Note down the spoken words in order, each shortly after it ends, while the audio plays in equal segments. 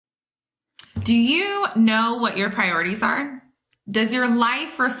Do you know what your priorities are? Does your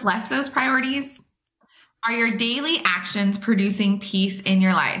life reflect those priorities? Are your daily actions producing peace in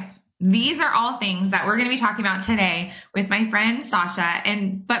your life? These are all things that we're going to be talking about today with my friend Sasha.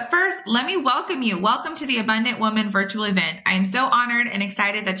 But first, let me welcome you. Welcome to the Abundant Woman virtual event. I am so honored and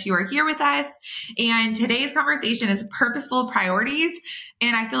excited that you are here with us. And today's conversation is purposeful priorities.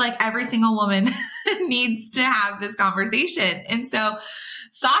 And I feel like every single woman needs to have this conversation. And so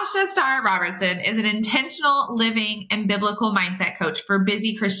Sasha Starr Robertson is an intentional living and biblical mindset coach for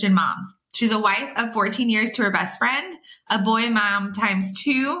busy Christian moms. She's a wife of 14 years to her best friend, a boy mom times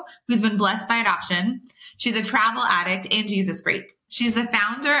 2 who's been blessed by adoption. She's a travel addict and Jesus freak. She's the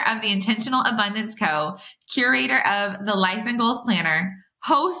founder of the Intentional Abundance Co., curator of the Life and Goals Planner,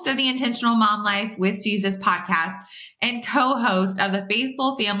 host of the Intentional Mom Life with Jesus podcast, and co-host of the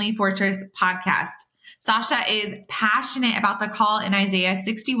Faithful Family Fortress podcast. Sasha is passionate about the call in Isaiah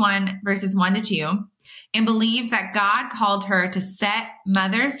 61 verses 1-2 and believes that God called her to set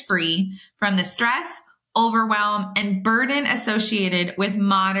mothers free from the stress, overwhelm, and burden associated with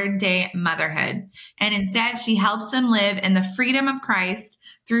modern day motherhood. And instead, she helps them live in the freedom of Christ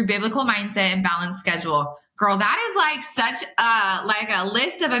through biblical mindset and balanced schedule. Girl, that is like such a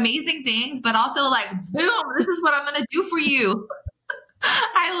list of amazing things, but also like, boom, this is what I'm going to do for you.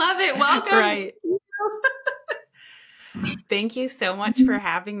 I love it. Welcome. Right. Thank you so much for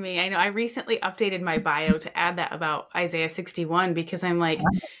having me. I know I recently updated my bio to add that about Isaiah 61 because I'm like,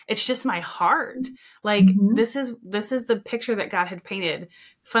 it's just my heart. Like this is the picture that God had painted.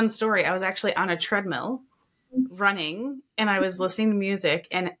 Fun story. I was actually on a treadmill running and I was listening to music.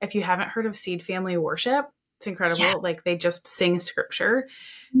 And if you haven't heard of Seed Family Worship, it's incredible. Yeah. Like they just sing scripture.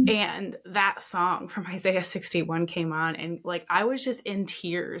 And that song from Isaiah 61 came on and like, I was just in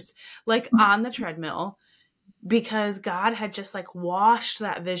tears, like on the treadmill, because God had just like washed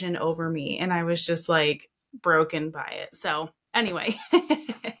that vision over me. And I was just like broken by it. So anyway. I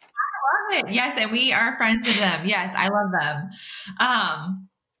love it. Yes. And we are friends with them. Yes. I love them.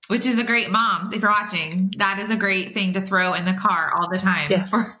 Which is a great moms. If you're watching, that is a great thing to throw in the car all the time.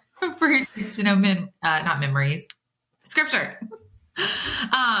 Yes. for your kids to know, not memories, scripture.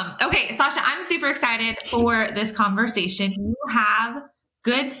 Okay. Sasha, I'm super excited for this conversation. You have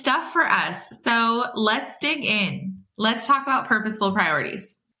good stuff for us. So let's dig in. Let's talk about purposeful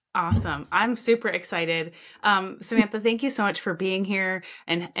priorities. Awesome. I'm super excited. Samantha, thank you so much for being here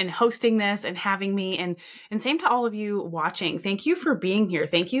and hosting this and having me and same to all of you watching. Thank you for being here.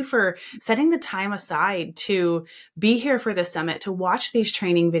 Thank you for setting the time aside to be here for the summit, to watch these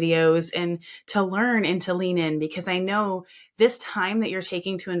training videos and to learn and to lean in, because I know this time that you're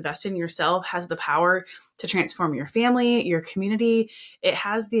taking to invest in yourself has the power to transform your family, your community. It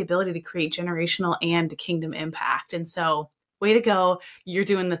has the ability to create generational and kingdom impact. And so way to go. You're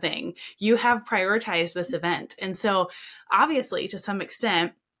doing the thing. You have prioritized this event. And so obviously, to some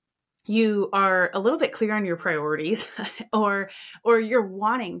extent, you are a little bit clear on your priorities or you're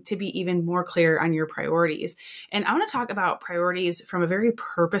wanting to be even more clear on your priorities. And I want to talk about priorities from a very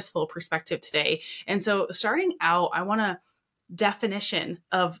purposeful perspective today. And so starting out, I want a definition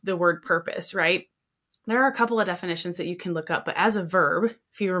of the word purpose, right? There are a couple of definitions that you can look up, but as a verb,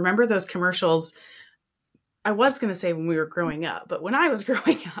 if you remember those commercials, I was going to say when we were growing up, but when I was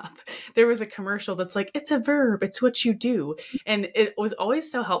growing up, there was a commercial that's like, it's a verb, it's what you do. And it was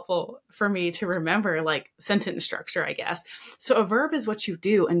always so helpful for me to remember like sentence structure, I guess. So a verb is what you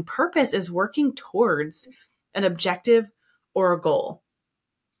do, and purpose is working towards an objective or a goal.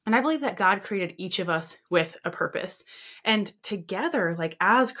 And I believe that God created each of us with a purpose. And together, like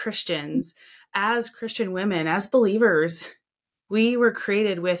as Christians, as Christian women, as believers, we were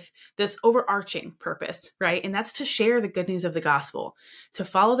created with this overarching purpose, right? And that's to share the good news of the gospel, to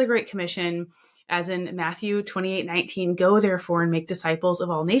follow the Great Commission, as in Matthew 28:19, go therefore and make disciples of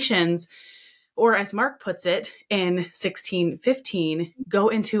all nations. Or as Mark puts it in 16:15, go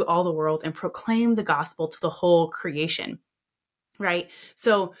into all the world and proclaim the gospel to the whole creation, right?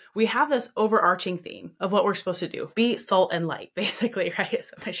 So we have this overarching theme of what we're supposed to do, be salt and light, basically, right? As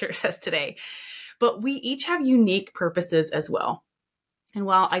my shirt says today. But we each have unique purposes as well. And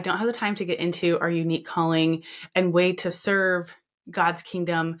while I don't have the time to get into our unique calling and way to serve God's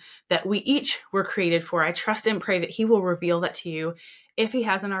kingdom that we each were created for, I trust and pray that He will reveal that to you if He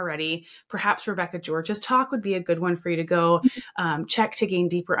hasn't already. Perhaps Rebecca George's talk would be a good one for you to go check to gain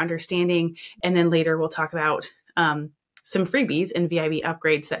deeper understanding. And then later we'll talk about some freebies and VIB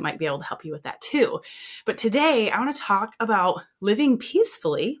upgrades that might be able to help you with that too. But today I want to talk about living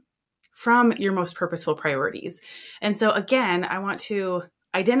peacefully from your most purposeful priorities. And so again, I want to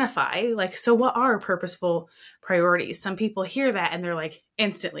identify, like, so what are purposeful priorities? Some people hear that and they're like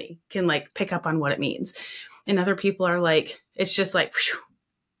instantly can like pick up on what it means. And other people are like, it's just like whew,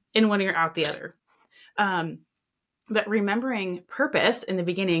 in one ear, out the other. But remembering purpose in the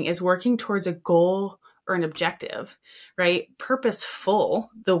beginning is working towards a goal or an objective, right? Purposeful,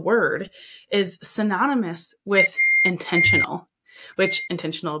 the word, is synonymous with intentional, which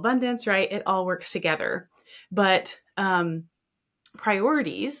intentional abundance, right? It all works together. But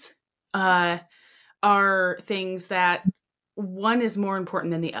priorities are things that one is more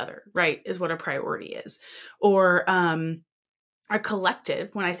important than the other, right? Is what a priority is. Or a collective,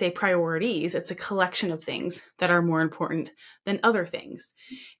 when I say priorities, it's a collection of things that are more important than other things.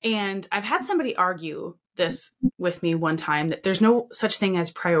 And I've had somebody argue this with me one time, that there's no such thing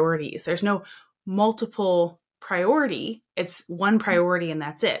as priorities. There's no multiple priority. It's one priority and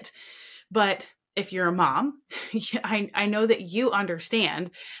that's it. But if you're a mom, I know that you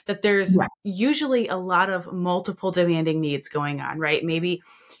understand that there's usually a lot of multiple demanding needs going on, right? Maybe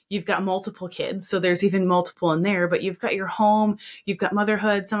you've got multiple kids, so there's even multiple in there, but you've got your home, you've got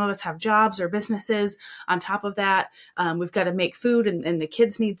motherhood. Some of us have jobs or businesses on top of that. We've got to make food and the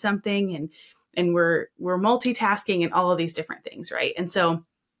kids need something, and we're multitasking and all of these different things, right? And so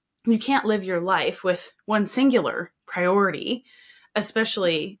you can't live your life with one singular priority,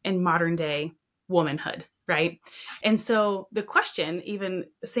 especially in modern day womanhood, right? And so the question, even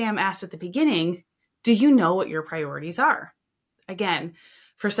Sam asked at the beginning, do you know what your priorities are? Again,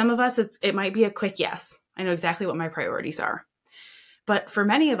 for some of us, it might be a quick yes. I know exactly what my priorities are. But for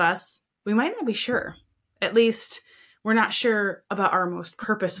many of us, we might not be sure. At least we're not sure about our most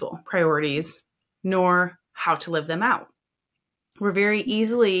purposeful priorities, nor how to live them out. We're very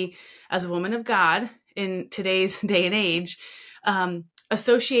easily, as a woman of God in today's day and age,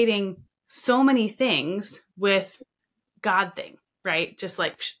 associating so many things with God thing, right? Just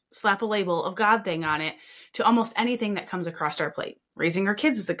like slap a label of God thing on it to almost anything that comes across our plate. Raising our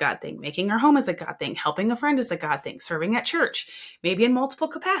kids is a God thing. Making our home is a God thing. Helping a friend is a God thing. Serving at church, maybe in multiple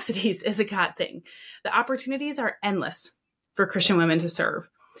capacities, is a God thing. The opportunities are endless for Christian women to serve.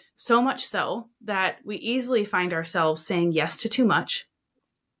 So much so that we easily find ourselves saying yes to too much,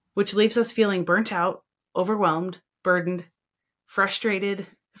 which leaves us feeling burnt out, overwhelmed, burdened, frustrated,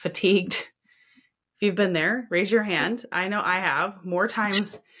 fatigued. If you've been there, raise your hand. I know I have more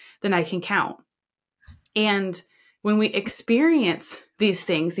times than I can count. And when we experience these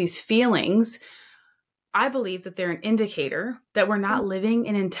things, these feelings, I believe that they're an indicator that we're not living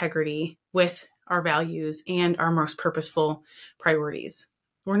in integrity with our values and our most purposeful priorities.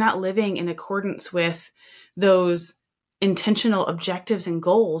 We're not living in accordance with those intentional objectives and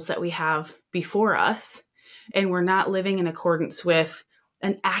goals that we have before us. And we're not living in accordance with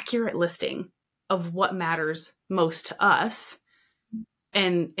an accurate listing of what matters most to us,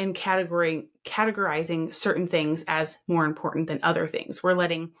 and categorizing certain things as more important than other things. We're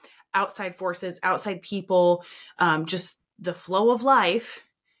letting outside forces, outside people, just the flow of life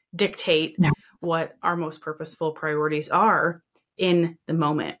dictate what our most purposeful priorities are in the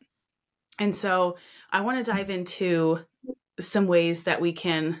moment. And so I want to dive into some ways that we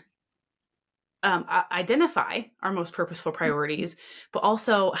can identify our most purposeful priorities, but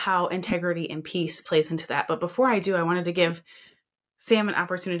also how integrity and peace plays into that. But before I do, I wanted to give Sam an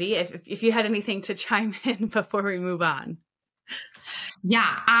opportunity if you had anything to chime in before we move on. Yeah,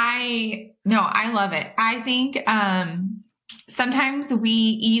 I love it. I think sometimes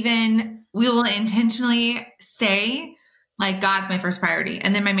we will intentionally say, like, God's my first priority,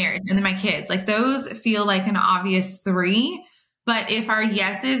 and then my marriage, and then my kids. Like, those feel like an obvious three. But if our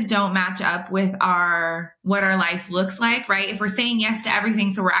yeses don't match up with what our life looks like, right? If we're saying yes to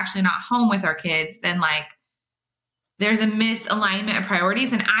everything, so we're actually not home with our kids, then like there's a misalignment of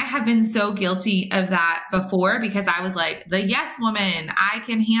priorities. And I have been so guilty of that before, because I was like the yes woman. I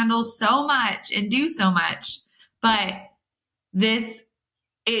can handle so much and do so much. But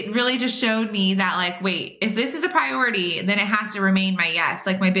it really just showed me that, like, wait, if this is a priority, then it has to remain my yes,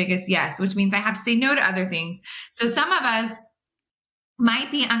 like my biggest yes, which means I have to say no to other things. So some of us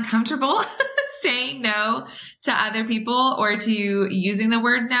might be uncomfortable saying no to other people or to using the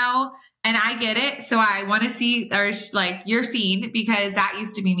word no. And I get it. So I want to see, or like, you're seen, because that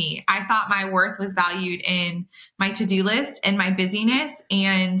used to be me. I thought my worth was valued in my to-do list and my busyness.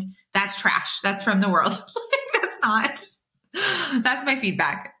 And that's trash. That's from the world. That's my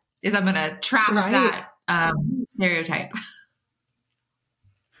feedback, is I'm going to trash that stereotype.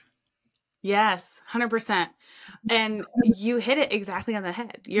 Yes, 100%. And you hit it exactly on the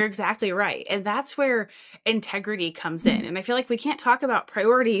head. You're exactly right. And that's where integrity comes in. And I feel like we can't talk about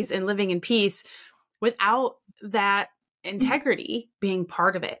priorities and living in peace without that integrity being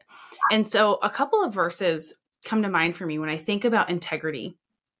part of it. And so a couple of verses come to mind for me when I think about integrity.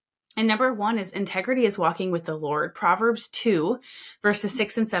 And number one is integrity is walking with the Lord. Proverbs 2, verses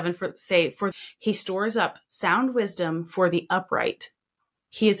 6 and 7 for he stores up sound wisdom for the upright.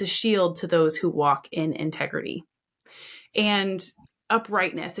 He is a shield to those who walk in integrity. And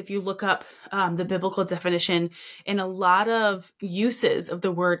uprightness, if you look up the biblical definition, in a lot of uses of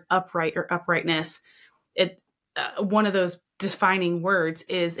the word upright or uprightness, one of those defining words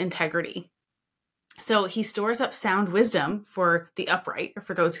is integrity. So he stores up sound wisdom for the upright, or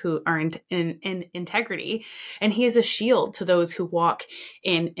for those who are in integrity, and he is a shield to those who walk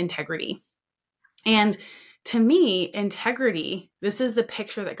in integrity. And to me, integrity, this is the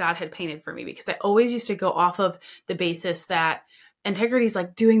picture that God had painted for me, because I always used to go off of the basis that integrity is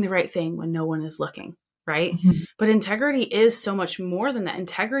like doing the right thing when no one is looking, right? Mm-hmm. But integrity is so much more than that.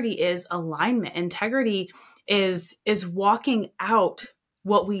 Integrity is alignment. Integrity is walking out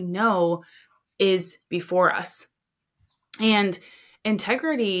what we know is before us. And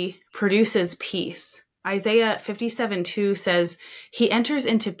integrity produces peace. Isaiah 57:2 says, he enters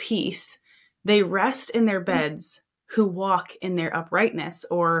into peace. They rest in their beds who walk in their uprightness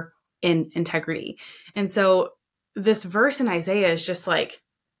or in integrity. And so this verse in Isaiah is just like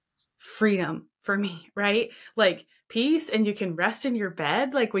freedom for me, right? Like peace, and you can rest in your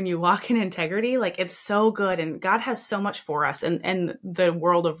bed, like when you walk in integrity. Like it's so good, and God has so much for us and the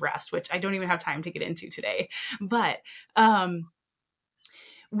world of rest, which I don't even have time to get into today. But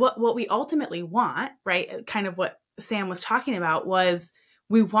what we ultimately want, right, kind of what Sam was talking about, was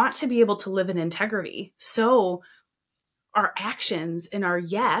we want to be able to live in integrity. So our actions and our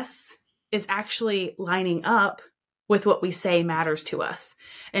yes is actually lining up with what we say matters to us.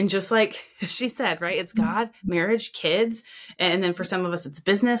 And just like she said, right, it's God, marriage, kids. And then for some of us, it's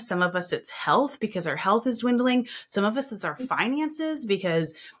business. Some of us, it's health, because our health is dwindling. Some of us, it's our finances,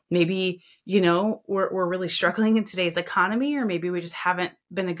 because maybe, we're really struggling in today's economy, or maybe we just haven't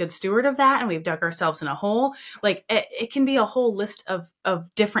been a good steward of that and we've dug ourselves in a hole. Like it can be a whole list of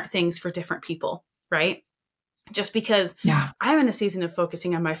different things for different people, right? Just because I'm in a season of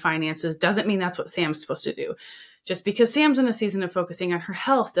focusing on my finances doesn't mean that's what Sam's supposed to do. Just because Sam's in a season of focusing on her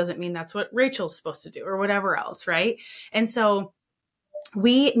health doesn't mean that's what Rachel's supposed to do, or whatever else, right? And so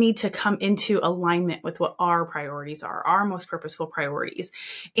we need to come into alignment with what our priorities are, our most purposeful priorities.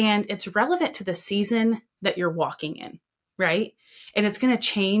 And it's relevant to the season that you're walking in, right? And it's going to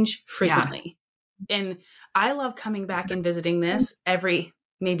change frequently. Yeah. And I love coming back and visiting this every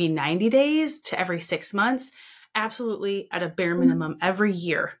maybe 90 days to every 6 months. Absolutely, at a bare minimum, every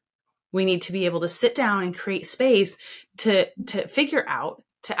year. We need to be able to sit down and create space to figure out,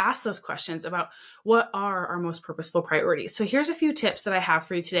 to ask those questions about what are our most purposeful priorities. So here's a few tips that I have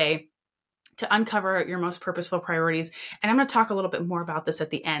for you today to uncover your most purposeful priorities. And I'm going to talk a little bit more about this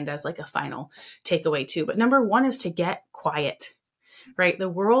at the end as like a final takeaway too. But number one is to get quiet, right? The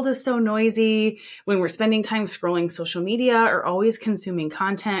world is so noisy. When we're spending time scrolling social media, or always consuming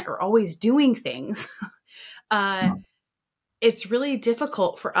content, or always doing things, it's really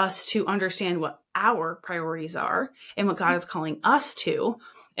difficult for us to understand what our priorities are and what God is calling us to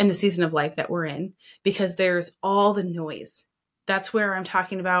in the season of life that we're in, because there's all the noise. That's where I'm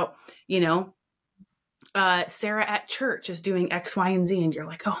talking about, Sarah at church is doing X, Y, and Z, and you're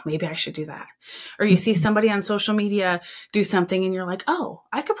like, oh, maybe I should do that. Or you see somebody on social media do something and you're like, oh,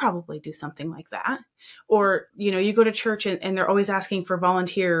 I could probably do something like that. Or, you go to church and they're always asking for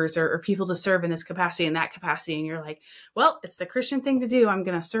volunteers or people to serve in this capacity and that capacity. And you're like, well, it's the Christian thing to do. I'm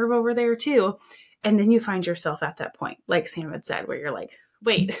going to serve over there too. And then you find yourself at that point, like Sam had said, where you're like,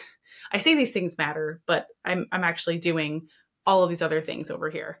 wait, I say these things matter, but I'm actually doing all of these other things over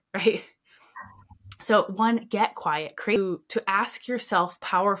here, right? So one, get quiet, to ask yourself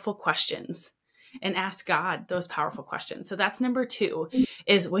powerful questions and ask God those powerful questions. So that's number two,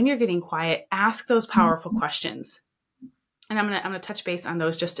 is when you're getting quiet, ask those powerful questions. And I'm going to touch base on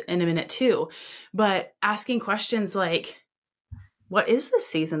those just in a minute too. But asking questions like, what is this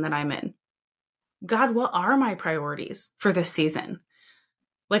season that I'm in? God, what are my priorities for this season?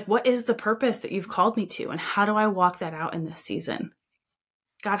 Like, what is the purpose that you've called me to? And how do I walk that out in this season?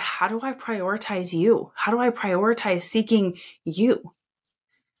 God, how do I prioritize you? How do I prioritize seeking you?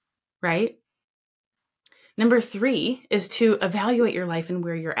 Right? Number three is to evaluate your life and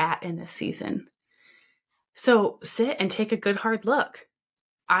where you're at in this season. So sit and take a good hard look.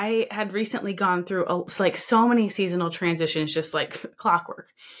 I had recently gone through so many seasonal transitions, just like clockwork.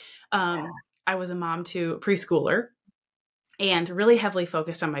 I was a mom to a preschooler and really heavily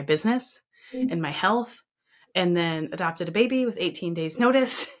focused on my business and my health, and then adopted a baby with 18 days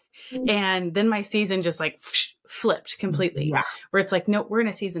notice. And then my season just like flipped completely, where it's like, no, we're in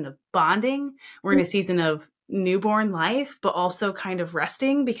a season of bonding. We're in a season of newborn life, but also kind of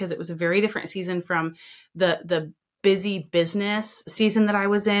resting, because it was a very different season from the busy business season that I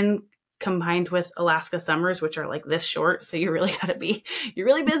was in, combined with Alaska summers, which are like this short. So you're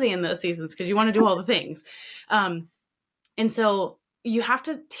really busy in those seasons because you want to do all the things. And so you have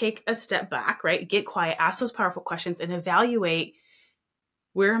to take a step back, right? Get quiet, ask those powerful questions, and evaluate,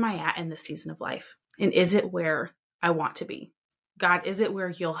 where am I at in this season of life? And is it where I want to be? God, is it where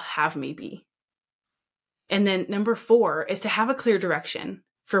you'll have me be? And then number 4 is to have a clear direction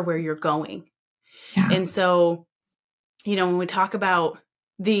for where you're going. Yeah. And so, when we talk about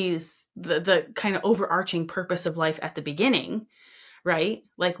the kind of overarching purpose of life at the beginning, right?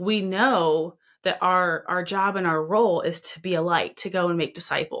 Like, we know that our job and our role is to be a light, to go and make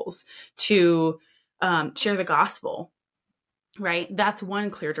disciples, to share the gospel, right? That's one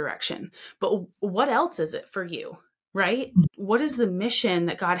clear direction. But what else is it for you, right? What is the mission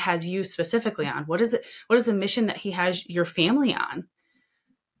that God has you specifically on? What is the mission that he has your family on?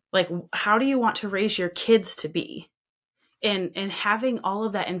 Like, how do you want to raise your kids to be? And having all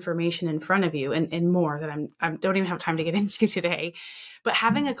of that information in front of you, and more that I don't even have time to get into today, but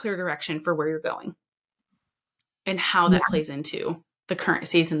having a clear direction for where you're going and how that plays into the current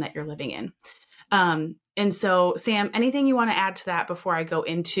season that you're living in. And so, Sam, anything you want to add to that before I go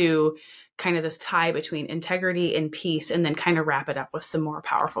into kind of this tie between integrity and peace, and then kind of wrap it up with some more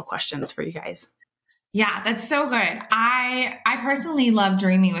powerful questions for you guys? Yeah, that's so good. I personally love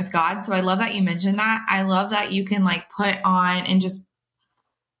dreaming with God. So I love that you mentioned that. I love that you can like put on and just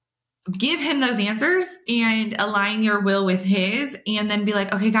give him those answers and align your will with his, and then be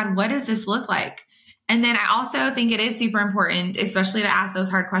like, okay, God, what does this look like? And then I also think it is super important, especially to ask those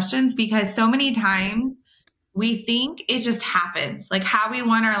hard questions, because so many times we think it just happens. Like, how we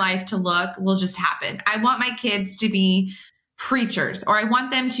want our life to look will just happen. I want my kids to be preachers, or I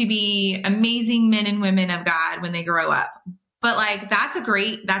want them to be amazing men and women of God when they grow up. But like, that's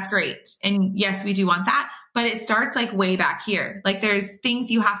great. And yes, we do want that, but it starts like way back here. Like, there's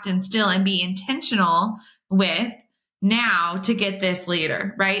things you have to instill and be intentional with now to get this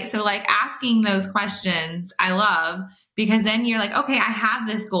later, right? So like, asking those questions, I love, because then you're like, okay, I have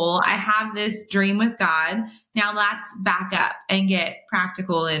this goal. I have this dream with God. Now let's back up and get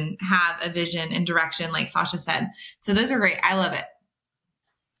practical and have a vision and direction, like Sasha said. So those are great. I love it.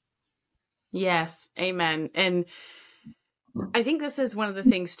 Yes. Amen. And I think this is one of the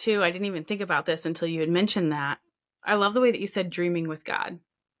things too. I didn't even think about this until you had mentioned that. I love the way that you said dreaming with God.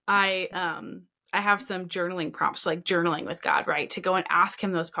 I have some journaling prompts, like journaling with God, right? To go and ask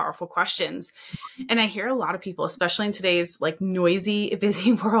him those powerful questions. And I hear a lot of people, especially in today's like noisy,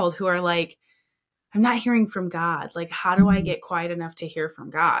 busy world, who are like, I'm not hearing from God. Like, how do I get quiet enough to hear from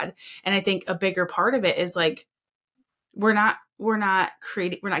God? And I think a bigger part of it is like, we're not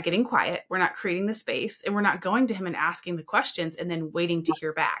getting quiet. We're not creating the space, and we're not going to him and asking the questions and then waiting to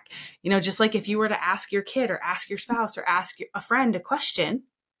hear back. Just like if you were to ask your kid or ask your spouse or ask a friend a question,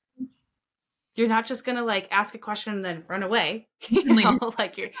 you're not just going to like ask a question and then run away.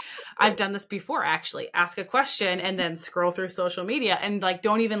 I've done this before, actually. Ask a question and then scroll through social media and like,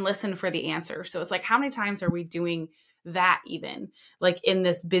 don't even listen for the answer. So it's like, how many times are we doing that, even like in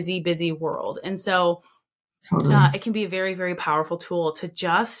this busy, busy world? And so totally. It can be a very, very powerful tool to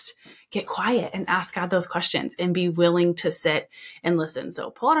just get quiet and ask God those questions and be willing to sit and listen. So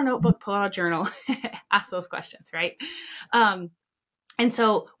pull out a notebook, pull out a journal, ask those questions, right? And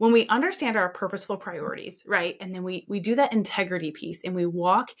so when we understand our purposeful priorities, right, and then we do that integrity piece and we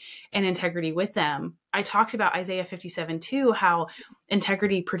walk in integrity with them. I talked about Isaiah 57:2, how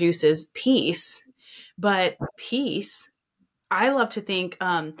integrity produces peace, but peace, I love to think,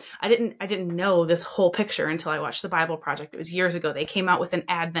 I didn't know this whole picture until I watched the Bible Project. It was years ago. They came out with an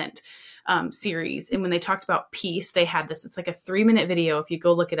Advent series. And when they talked about peace, they had this, it's like a 3-minute video. If you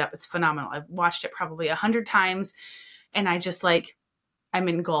go look it up, it's phenomenal. I've watched it probably 100 times and I'm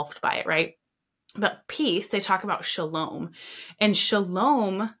engulfed by it, right? But peace, they talk about shalom. And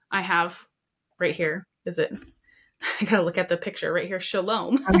shalom, I have right here. I gotta look at the picture right here.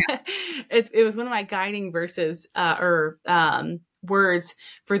 Shalom. Okay. It was one of my guiding verses words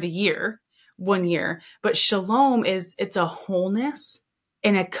for the year, 1 year. But shalom it's a wholeness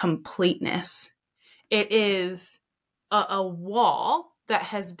and a completeness. It is a wall that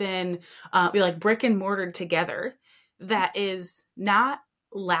has been like brick and mortared together, that is not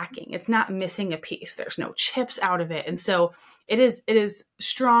lacking. It's not missing a piece. There's no chips out of it. And so it is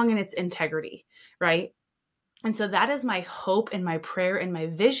strong in its integrity, right? And so that is my hope and my prayer and my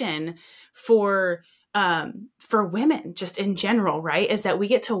vision for for women, just in general, right, is that we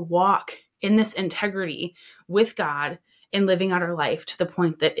get to walk in this integrity with God and living out our life to the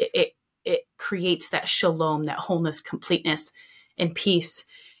point that it creates that shalom, that wholeness, completeness, and peace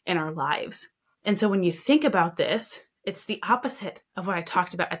in our lives. And so when you think about this, it's the opposite of what I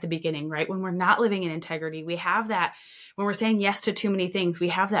talked about at the beginning, right? When we're not living in integrity, we have that, when we're saying yes to too many things, we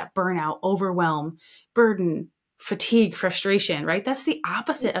have that burnout, overwhelm, burden, fatigue, frustration, right? That's the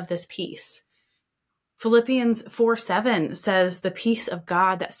opposite of this peace. Philippians 4:7 says, the peace of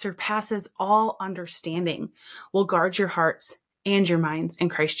God that surpasses all understanding will guard your hearts and your minds in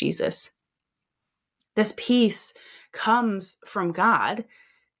Christ Jesus. This peace comes from God,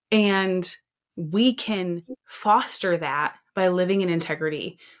 and we can foster that by living in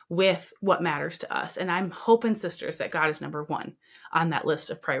integrity with what matters to us. And I'm hoping, sisters, that God is number one on that list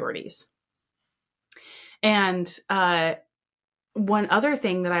of priorities. And one other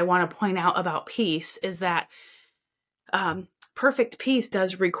thing that I want to point out about peace is that perfect peace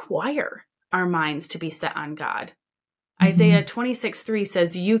does require our minds to be set on God. Isaiah 26:3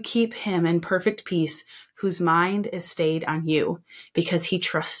 says, you keep him in perfect peace whose mind is stayed on you because he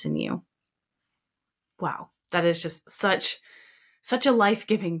trusts in you. Wow, that is just such a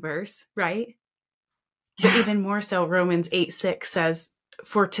life-giving verse, right? Yeah. But even more so, Romans 8:6 says,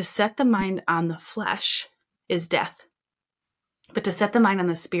 for to set the mind on the flesh is death, but to set the mind on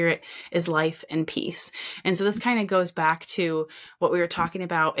the spirit is life and peace. And so this kind of goes back to what we were talking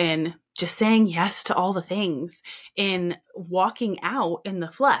about in just saying yes to all the things, in walking out in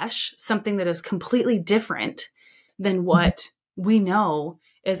the flesh, something that is completely different than what we know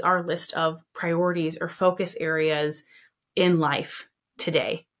is our list of priorities or focus areas in life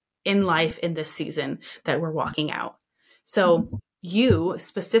today, in life in this season that we're walking out. So you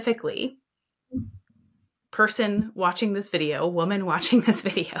specifically, person watching this video, woman watching this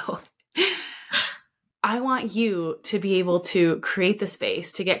video, I want you to be able to create the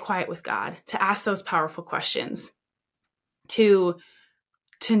space to get quiet with God, to ask those powerful questions, to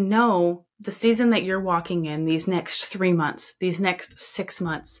know the season that you're walking in, these next 3 months, these next 6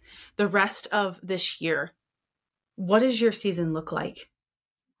 months, the rest of this year. What does your season look like?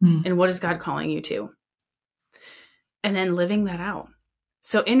 And what is God calling you to? And then living that out.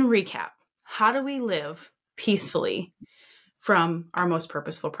 So in recap, how do we live peacefully from our most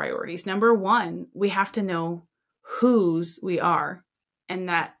purposeful priorities? Number one, we have to know whose we are, and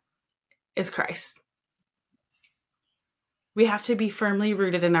that is Christ. We have to be firmly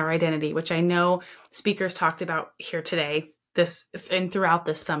rooted in our identity, which I know speakers talked about here today, this and throughout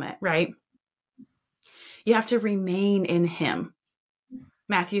this summit, right? You have to remain in him.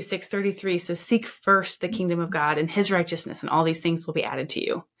 Matthew 6:33 says, seek first the kingdom of God and his righteousness, and all these things will be added to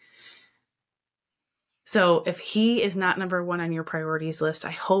you. So if he is not number one on your priorities list,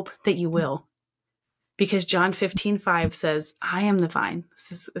 I hope that you will. Because John 15:5 says, I am the vine.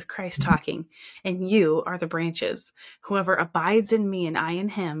 This is Christ talking. And you are the branches. Whoever abides in me and I in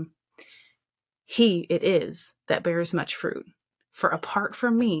him, he it is that bears much fruit. For apart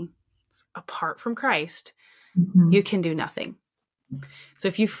from me, apart from Christ, you can do nothing. So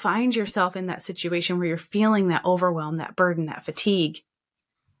if you find yourself in that situation where you're feeling that overwhelm, that burden, that fatigue,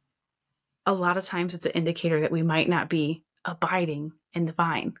 a lot of times it's an indicator that we might not be abiding in the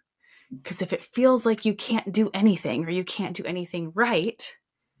vine. Because if it feels like you can't do anything or you can't do anything right,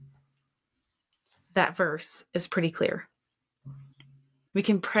 that verse is pretty clear. We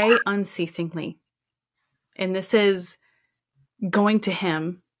can pray unceasingly. And this is going to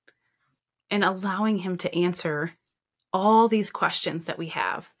him and allowing him to answer all these questions that we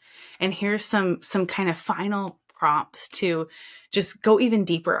have. And here's some kind of final prompts to just go even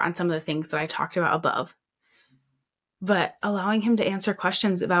deeper on some of the things that I talked about above. But allowing him to answer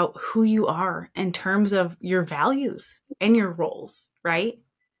questions about who you are in terms of your values and your roles, right?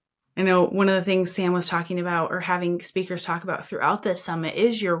 I know one of the things Sam was talking about, or having speakers talk about throughout this summit,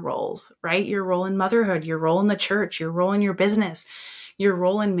 is your roles, right? Your role in motherhood, your role in the church, your role in your business, your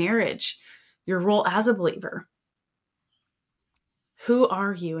role in marriage, your role as a believer. Who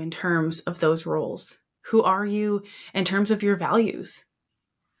are you in terms of those roles? Who are you in terms of your values?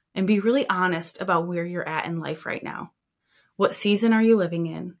 And be really honest about where you're at in life right now. What season are you living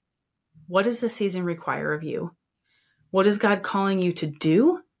in? What does the season require of you? What is God calling you to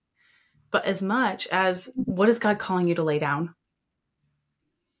do? But as much as, what is God calling you to lay down?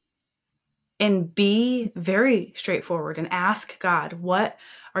 And be very straightforward and ask God, what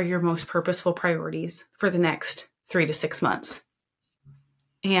are your most purposeful priorities for the next 3 to 6 months?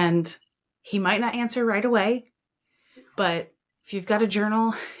 And he might not answer right away, but if you've got a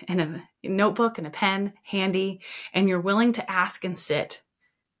journal and a notebook and a pen handy, and you're willing to ask and sit,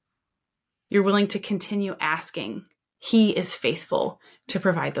 you're willing to continue asking, He is faithful to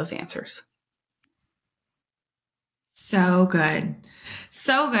provide those answers. So good.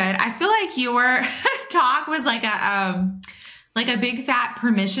 So good. I feel like your talk was like a big fat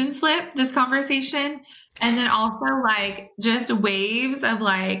permission slip, this conversation. And then also like just waves of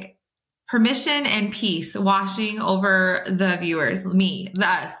like permission and peace washing over the viewers,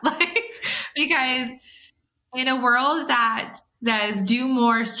 us. Like, because in a world that says do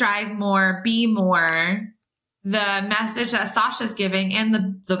more, strive more, be more, the message that Sasha's giving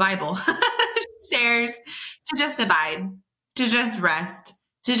and the Bible shares to just abide, to just rest,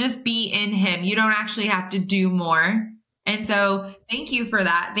 to just be in Him. You don't actually have to do more. And so thank you for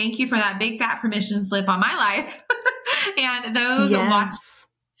that. Thank you for that big fat permission slip on my life. And those watch.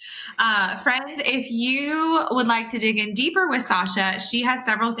 Friends, if you would like to dig in deeper with Sasha, she has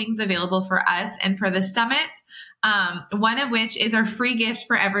several things available for us and for the summit. One of which is our free gift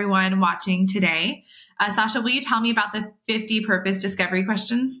for everyone watching today. Sasha, will you tell me about the 50 purpose discovery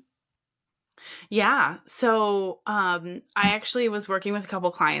questions? Yeah. So I actually was working with a couple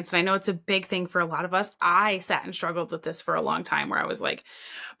clients, and I know it's a big thing for a lot of us. I sat and struggled with this for a long time, where I was like,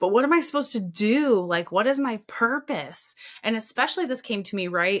 but what am I supposed to do? Like, what is my purpose? And especially this came to me,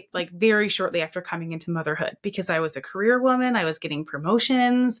 right, like very shortly after coming into motherhood, because I was a career woman, I was getting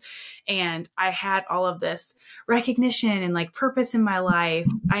promotions, and I had all of this recognition and like purpose in my life.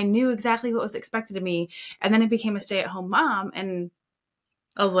 I knew exactly what was expected of me. And then I became a stay-at-home mom, and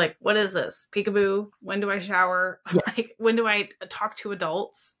I was like, what is this? Peekaboo. When do I shower? Yeah. Like, when do I talk to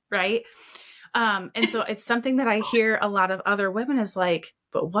adults? Right. And so it's something that I hear a lot of other women is like,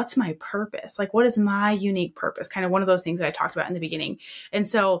 but what's my purpose? Like, what is my unique purpose? Kind of one of those things that I talked about in the beginning. And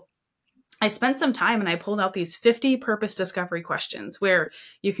so I spent some time and I pulled out these 50 purpose discovery questions where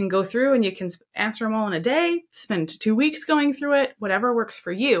you can go through and you can answer them all in a day, spend 2 weeks going through it, whatever works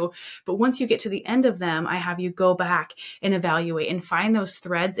for you. But once you get to the end of them, I have you go back and evaluate and find those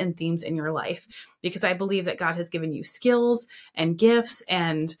threads and themes in your life, because I believe that God has given you skills and gifts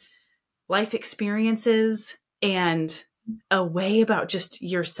and life experiences and a way about just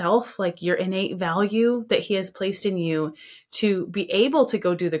yourself, like your innate value that He has placed in you to be able to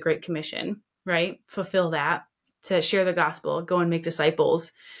go do the Great Commission, right? Fulfill that, to share the gospel, go and make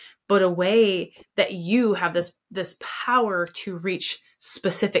disciples, but a way that you have this power to reach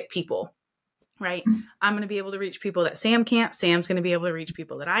specific people, right? I'm going to be able to reach people that Sam can't. Sam's going to be able to reach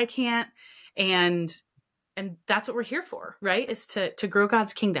people that I can't. And that's what we're here for, right? Is to grow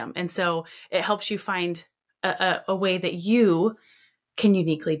God's kingdom. And so it helps you find a way that you can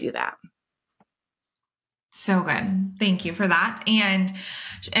uniquely do that. So good. Thank you for that. And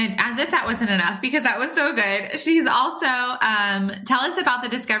as if that wasn't enough, because that was so good, she's also, tell us about the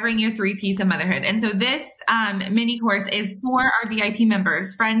Discovering Your 3 Ps of Motherhood. And so this mini course is for our VIP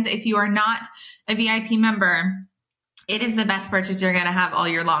members. Friends, if you are not a VIP member, it is the best purchase you're going to have all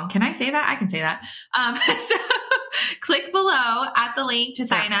year long. Can I say that? I can say that. So click below at the link to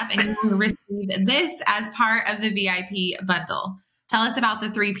sign up and you will receive this as part of the VIP bundle. Tell us about the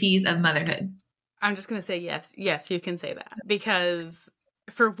 3 Ps of motherhood. I'm just going to say yes. Yes, you can say that, because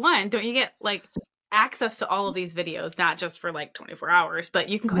for one, don't you get like access to all of these videos, not just for like 24 hours, but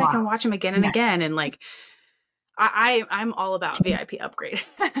you can go back and watch them again and again. And like, I'm all about VIP upgrade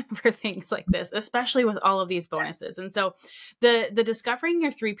for things like this, especially with all of these bonuses. And so the Discovering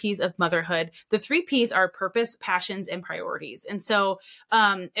Your 3 Ps of Motherhood, the 3 Ps are purpose, passions, and priorities. And so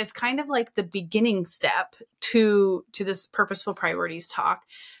it's kind of like the beginning step to this purposeful priorities talk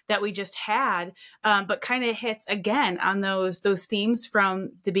that we just had, but kind of hits again on those themes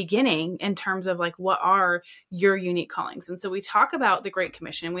from the beginning in terms of like, what are your unique callings? And so we talk about the Great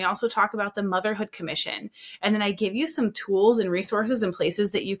Commission. We also talk about the Motherhood Commission. And then I give you some tools and resources and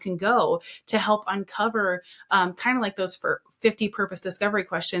places that you can go to help uncover kind of like those 50 purpose discovery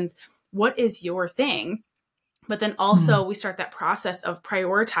questions. What is your thing? But then also we start that process of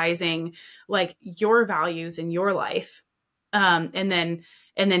prioritizing like your values in your life.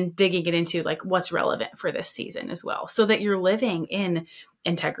 And then digging it into like what's relevant for this season as well, so that you're living in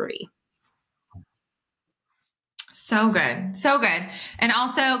integrity. So good. So good. And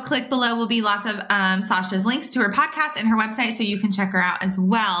also click below will be lots of Sasha's links to her podcast and her website, so you can check her out as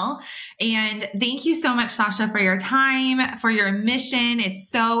well. And thank you so much, Sasha, for your time, for your mission. It's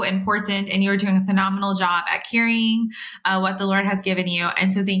so important, and you're doing a phenomenal job at carrying what the Lord has given you.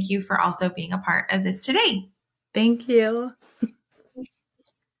 And so thank you for also being a part of this today. Thank you.